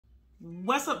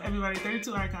What's up, everybody?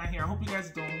 32 Icon here. I hope you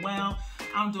guys are doing well.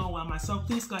 I'm doing well myself.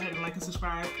 Please go ahead and like and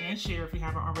subscribe and share if you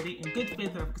haven't already, in good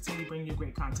faith that I will continue bringing you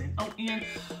great content. Oh, and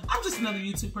I'm just another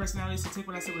YouTube personality, so take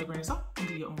what I say with a grain of salt and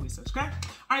do your own research, okay?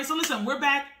 All right, so listen, we're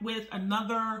back with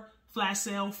another flash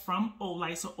sale from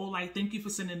OLIGHT. So OLIGHT, thank you for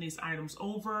sending these items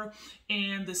over.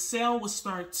 And the sale will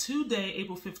start today,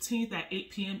 April 15th at 8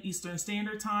 p.m. Eastern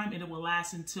Standard Time, and it will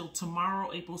last until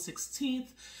tomorrow, April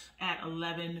 16th at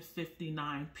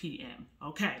 11:59 p.m.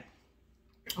 Okay,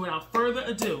 without further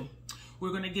ado,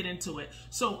 we're gonna get into it.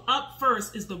 So up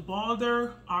first is the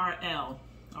Balder RL,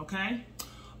 okay?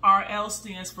 RL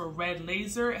stands for red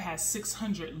laser. It has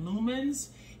 600 lumens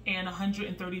and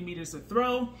 130 meters of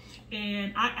throw.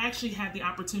 And I actually had the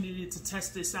opportunity to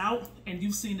test this out, and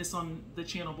you've seen this on the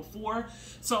channel before.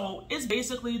 So it's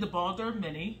basically the Balder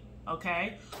Mini,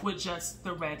 okay, with just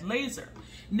the red laser.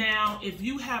 Now, if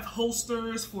you have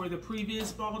holsters for the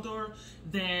previous Balder,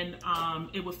 then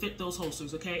it would fit those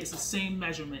holsters, okay? It's the same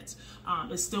measurements.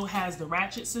 It still has the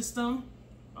ratchet system,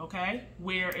 okay,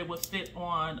 where it would fit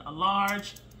on a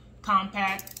large,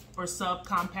 compact, or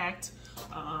subcompact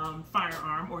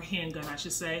firearm, or handgun, I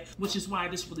should say, which is why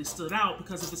this really stood out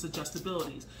because of its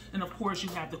adjustabilities. And of course, you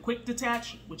have the quick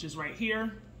detach, which is right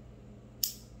here.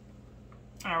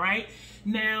 All right.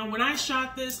 Now, when I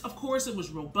shot this, of course, it was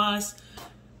robust.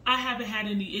 I haven't had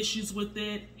any issues with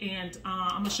it, and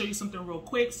I'm gonna show you something real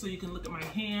quick so you can look at my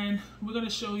hand. I'm gonna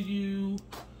show you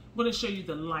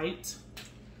the light,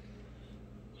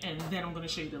 and then I'm gonna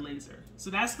show you the laser. So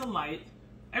that's the light.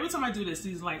 Every time I do this,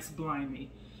 these lights blind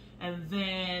me. And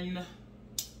then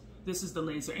this is the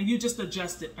laser, and you just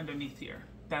adjust it underneath here.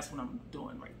 That's what I'm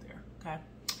doing right there, okay?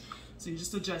 So you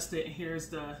just adjust it, and here's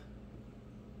the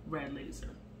red laser.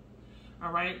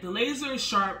 All right, the laser is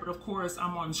sharp, but of course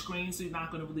I'm on screen, so you're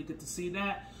not gonna really get to see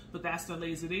that, but that's the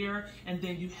laser there. And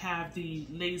then you have the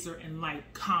laser and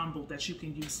light combo that you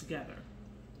can use together.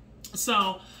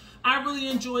 So I really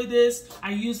enjoy this.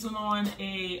 I used it on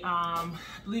a, I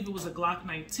believe it was a Glock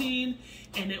 19,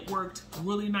 and it worked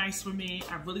really nice for me.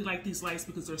 I really like these lights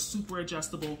because they're super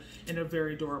adjustable and they're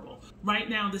very durable. Right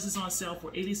now, this is on sale for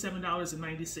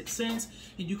 $87.96,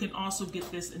 and you can also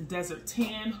get this in Desert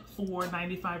Tan for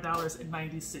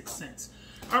 $95.96.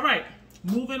 All right,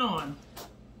 moving on.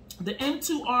 The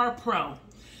M2R Pro.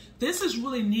 This is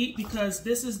really neat because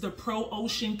this is the Pro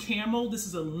Ocean Camo. This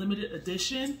is a limited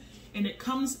edition, and it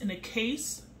comes in a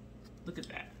case. Look at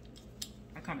that.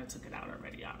 I kind of took it out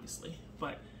already, obviously,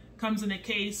 but comes in a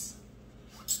case.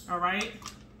 All right.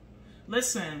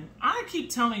 Listen, I keep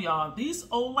telling y'all, these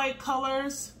OLIGHT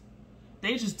colors,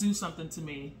 they just do something to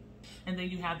me. And then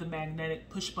you have the magnetic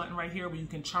push button right here where you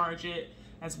can charge it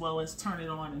as well as turn it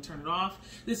on and turn it off.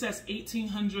 This has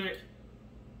 1800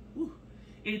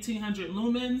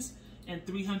 lumens and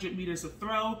 300 meters of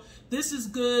throw. This is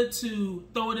good to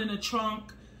throw it in a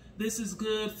trunk. This is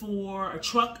good for a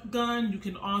truck gun. You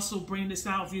can also bring this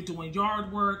out if you're doing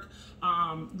yard work.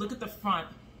 Look at the front.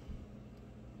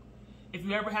 If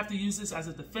you ever have to use this as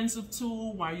a defensive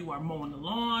tool while you are mowing the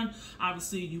lawn,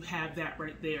 obviously you have that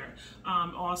right there.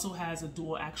 Also has a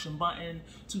dual action button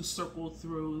to circle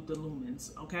through the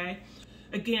lumens, okay?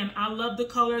 Again, I love the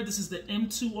color. This is the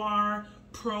M2R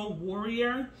Pro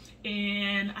Warrior,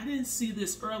 and I didn't see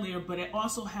this earlier, but it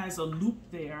also has a loop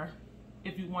there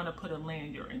if you want to put a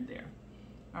lanyard in there.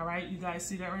 All right, you guys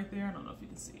see that right there? I don't know if you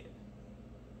can see it.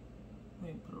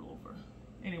 Let me put it over.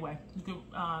 Anyway, you can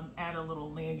add a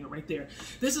little lanyard right there.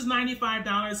 This is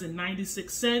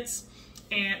 $95.96,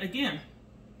 and again,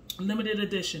 limited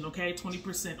edition, okay,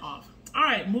 20% off. All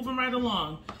right, moving right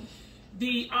along.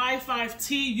 The i5T,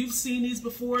 you've seen these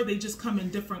before. They just come in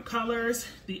different colors.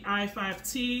 The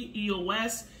i5T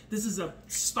EOS, this is a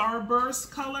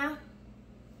Starburst color.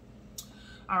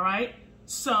 All right,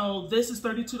 so this is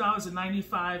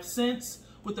 $32.95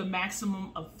 with a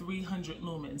maximum of 300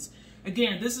 lumens.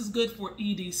 Again, this is good for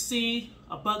EDC,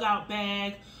 a bug out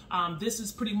bag. This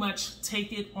is pretty much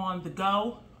take it on the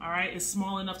go. All right, it's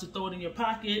small enough to throw it in your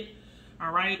pocket.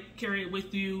 All right, carry it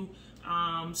with you.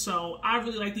 So I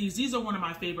really like these. These are one of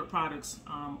my favorite products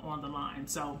on the line.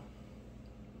 So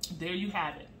there you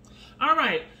have it. All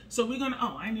right, so we're gonna,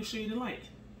 oh, I need to show you the light.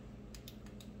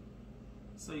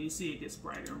 So you see it gets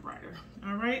brighter and brighter.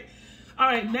 All right. All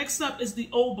right, next up is the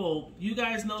oboe. You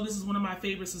guys know this is one of my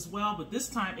favorites as well, but this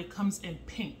time it comes in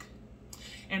pink.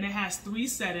 And it has 3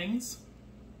 settings.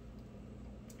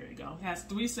 There you go. It has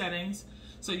 3 settings.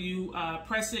 So you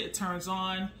press it, it turns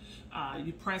on.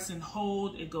 You press and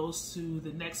hold, it goes to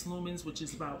the next lumens, which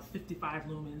is about 55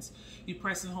 lumens. You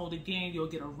press and hold again, you'll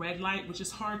get a red light, which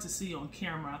is hard to see on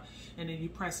camera. And then you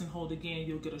press and hold again,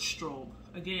 you'll get a strobe.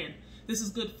 Again, This is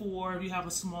good for if you have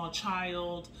a small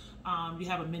child, you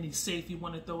have a mini safe you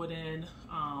want to throw it in.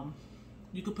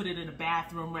 You could put it in a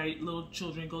bathroom, right? Little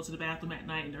children go to the bathroom at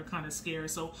night and they're kind of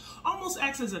scared. So almost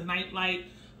acts as a night light.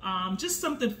 Just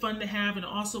something fun to have. And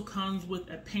it also comes with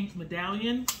a pink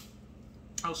medallion.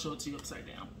 I'll show it to you upside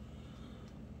down.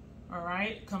 All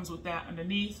right, comes with that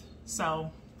underneath.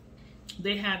 So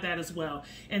they have that as well.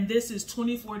 And this is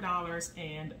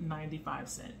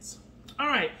 $24.95. All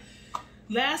right,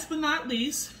 last but not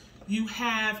least, you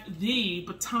have the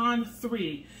Baton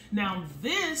 3. Now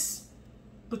this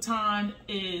baton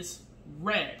is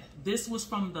red. This was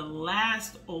from the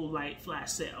last OLIGHT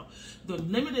flash sale. The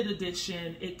limited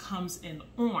edition, it comes in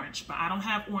orange, but I don't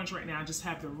have orange right now, I just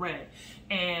have the red.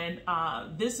 And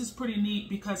this is pretty neat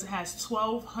because it has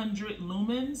 1200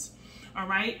 lumens, all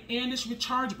right? And it's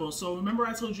rechargeable. So remember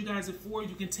I told you guys before,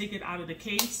 you can take it out of the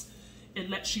case. It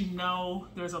lets you know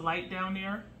there's a light down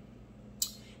there.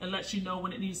 It lets you know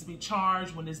when it needs to be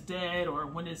charged, when it's dead, or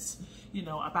when it's, you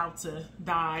know, about to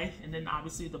die. And then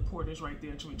obviously the port is right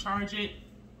there to recharge it.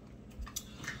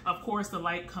 Of course, the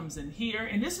light comes in here.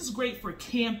 And this is great for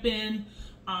camping.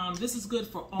 This is good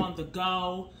for on the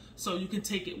go. So you can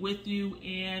take it with you.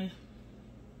 And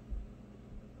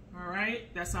all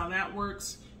right, that's how that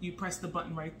works. You press the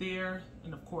button right there.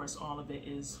 And of course, all of it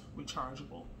is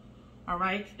rechargeable. All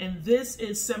right, and this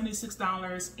is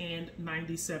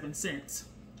 $76.97.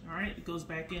 All right, it goes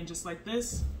back in just like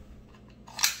this.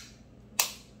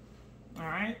 All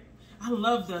right, I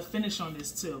love the finish on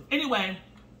this too. Anyway,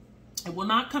 it will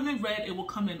not come in red, it will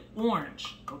come in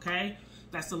orange, okay?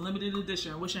 That's the limited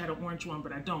edition. I wish I had an orange one,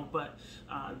 but I don't, but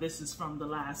this is from the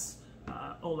last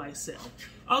OLIGHT sale.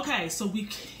 Okay, so we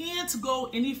can't go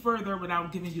any further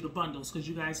without giving you the bundles, because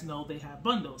you guys know they have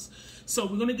bundles. So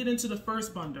we're gonna get into the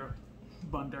first bundle.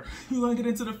 We're gonna get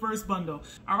into the first bundle.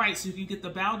 All right, so you can get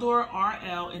the Baldor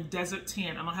RL in Desert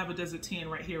Tan. I don't have a Desert Tan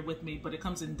right here with me, but it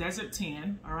comes in Desert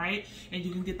Tan, all right? And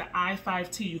you can get the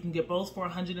i5T. You can get both for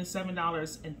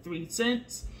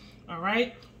 $107.03, all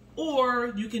right?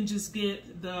 Or you can just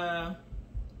get the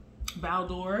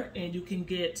Baldor and you can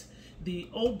get the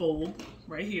old bulb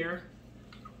right here.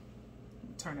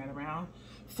 Turn that around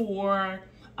for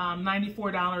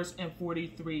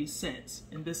 $94.43,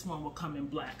 and this one will come in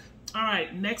black. All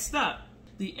right, next up,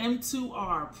 the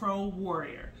M2R Pro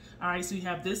Warrior. All right, so you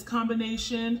have this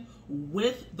combination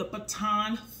with the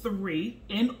Baton 3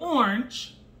 in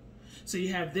orange. So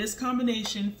you have this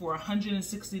combination for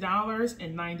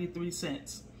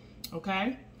 $160.93,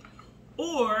 okay?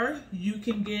 Or you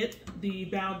can get the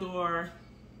Baldor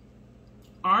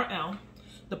RL,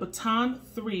 the Baton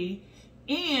 3,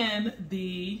 and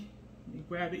the, let me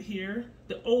grab it here,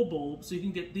 the old bulb. So you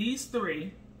can get these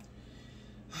three.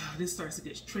 This starts to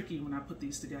get tricky when I put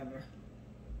these together.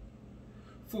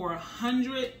 For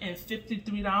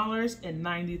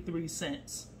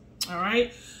 $153.93. All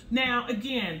right. Now,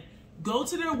 again, go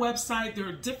to their website. There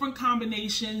are different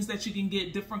combinations that you can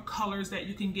get, different colors that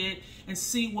you can get, and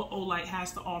see what OLIGHT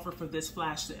has to offer for this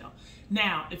flash sale.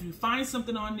 Now, if you find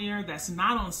something on there that's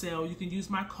not on sale, you can use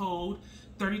my code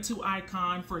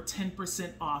 32icon for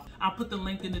 10% off. I'll put the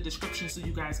link in the description so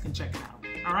you guys can check it out.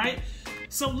 All right.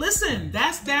 So listen,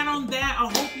 that's that on that.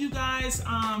 I hope you guys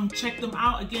check them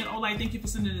out. Again, OLIGHT, thank you for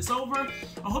sending this over.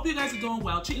 I hope you guys are doing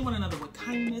well, treating one another with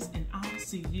kindness, and I'll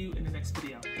see you in the next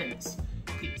video. Thanks.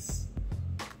 Peace.